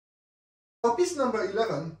So piece number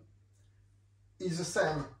 11 is the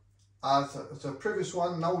same as the previous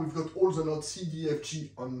one. Now we've got all the notes C, D, F,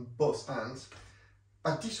 G on both hands.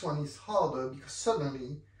 But this one is harder because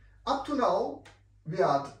suddenly, up to now, we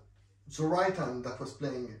had the right hand that was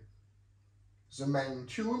playing the main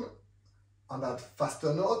tune and had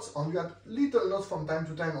faster notes, and we had little notes from time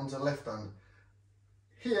to time on the left hand.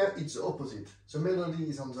 Here it's the opposite. The melody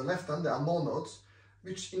is on the left hand, there are more notes,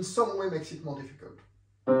 which in some way makes it more difficult.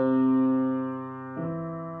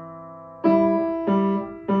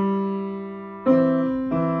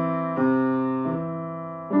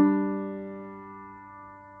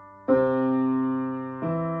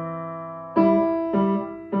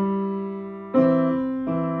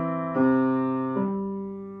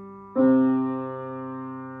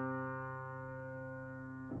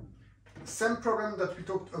 Same problem that we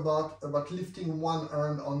talked about lifting one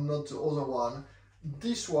hand and not the other one.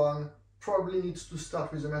 This one probably needs to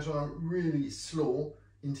start with the metronome really slow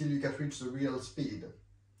until you can reach the real speed.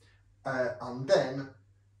 And then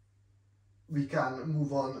we can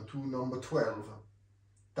move on to number 12.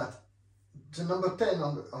 That the number 10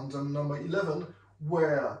 and the number 11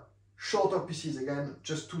 were shorter pieces again,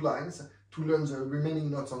 just 2 lines to learn the remaining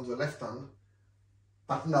notes on the left hand.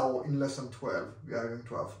 But now in lesson 12 we are going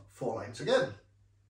to have 4 lines again.